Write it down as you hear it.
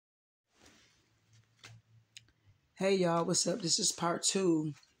Hey y'all, what's up? This is part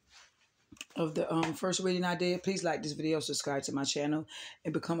 2 of the first reading I did. Please like this video, subscribe to my channel,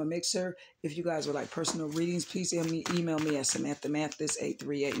 and become a mixer. If you guys would like personal readings, please email me at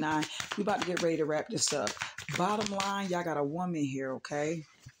SamanthaMathis8389. We about to get ready to wrap this up. Bottom line, y'all got a woman here, okay?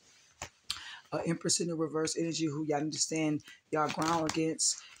 Empress in the reverse energy who y'all understand y'all ground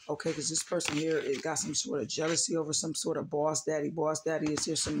against, okay? Because this person here is got some sort of jealousy over some sort of boss daddy. Boss daddy is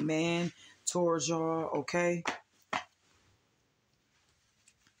here, some man towards y'all, okay?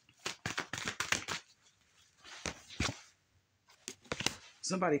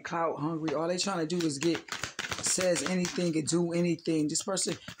 Somebody clout hungry. All they trying to do is says anything and do anything. This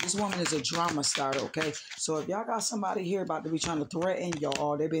woman is a drama starter, okay? So if y'all got somebody here about to be trying to threaten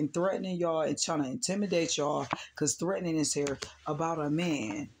y'all, they've been threatening y'all and trying to intimidate y'all, because threatening is here about a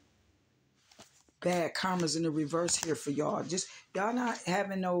man. Bad karma's in the reverse here for y'all. Just y'all not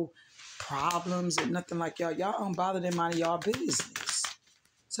having no problems and nothing like y'all. Y'all unbothered in mind of y'all business.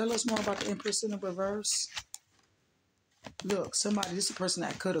 Tell us more about the Empress in the reverse. Look, this is a person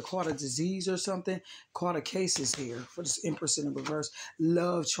that could have caught a disease or something, caught a cases here for this Empress in the reverse.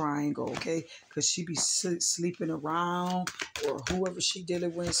 Love triangle, okay? Because she be sleeping around, or whoever she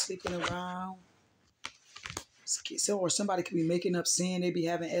dealing with sleeping around. So, or somebody could be making up saying they be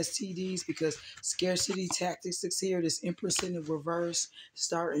having STDs because scarcity tactics is here. This Empress in the reverse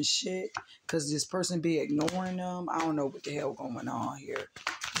starting shit because this person be ignoring them. I don't know what the hell going on here.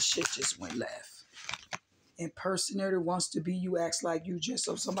 The shit just went left. Impersonator wants to be you, acts like you, just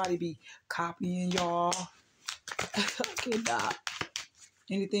so somebody be copying y'all. I cannot.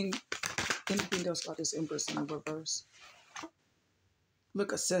 Anything else about this Empress in the reverse?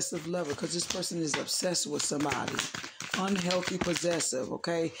 Look, obsessive lover, because this person is obsessed with somebody. Unhealthy possessive,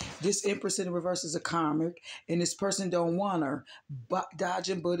 okay? This Empress in the reverse is a karmic, and this person don't want her.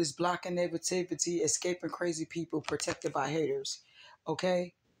 Dodging Buddhists, blocking negativity, escaping crazy people, protected by haters,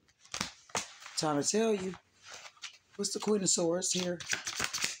 okay? Trying to tell you. What's the Queen of Swords here?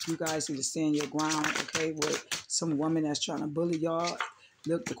 You guys need to stand your ground, okay, with some woman that's trying to bully y'all.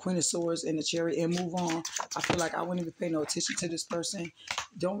 Look, the Queen of Swords and the Chariot, and move on. I feel like I wouldn't even pay no attention to this person.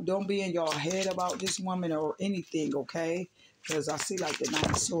 Don't be in y'all head about this woman or anything, okay? Because I see like the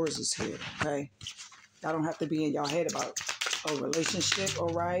Nine of Swords is here, okay? Y'all don't have to be in y'all head about a relationship,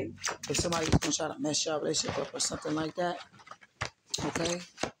 all right? If somebody's going to try to mess your relationship up or something like that, okay?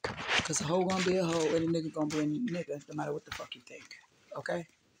 Because a hoe gonna be a hoe and a nigga gonna be a nigga no matter what the fuck you think. Okay?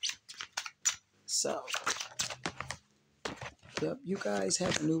 So, yep, you guys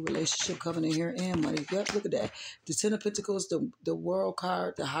have a new relationship coming in here and money. Yep, look at that. The Ten of Pentacles, the World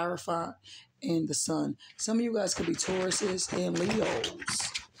card, the Hierophant, and the Sun. Some of you guys could be Tauruses and Leos.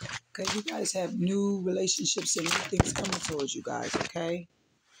 Okay, you guys have new relationships and new things coming towards you guys, okay?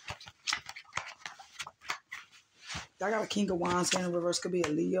 I got a King of Wands here in reverse. Could be a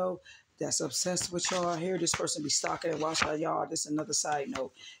Leo that's obsessed with y'all here. This person be stalking and watching y'all. This is another side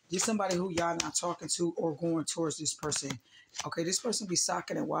note. Just somebody who y'all not talking to or going towards this person. Okay, this person be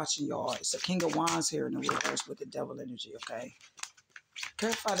stalking and watching y'all. It's a King of Wands here in the reverse with the Devil energy, okay?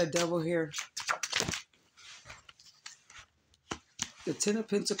 Clarify the Devil here. The Ten of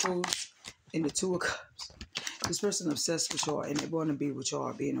Pentacles and the Two of Cups. This person obsessed with y'all and they want to be with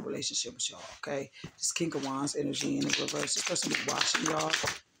y'all, be in a relationship with y'all, okay? This King of Wands energy in the reverse. This person be watching y'all,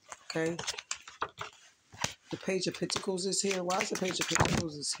 okay? The Page of Pentacles is here. Why is the Page of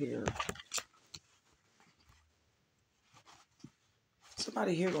Pentacles is here?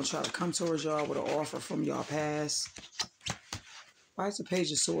 Somebody here gonna try to come towards y'all with an offer from y'all past. Why is the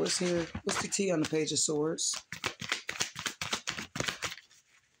Page of Swords here? What's the T on the Page of Swords?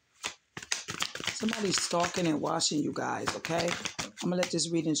 Somebody's stalking and watching you guys, okay? I'm gonna let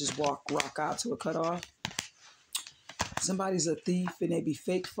this reading just rock out to a cutoff. Somebody's a thief and they be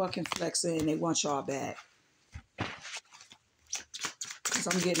fake fucking flexing and they want y'all back. Because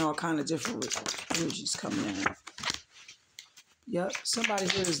I'm getting all kind of different energies coming in. Yep, somebody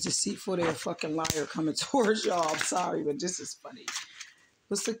here is deceitful. They're a fucking liar coming towards y'all. I'm sorry, but this is funny.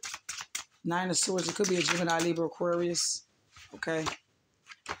 What's the Nine of Swords? It could be a Gemini, Libra, Aquarius, okay?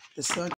 The Sun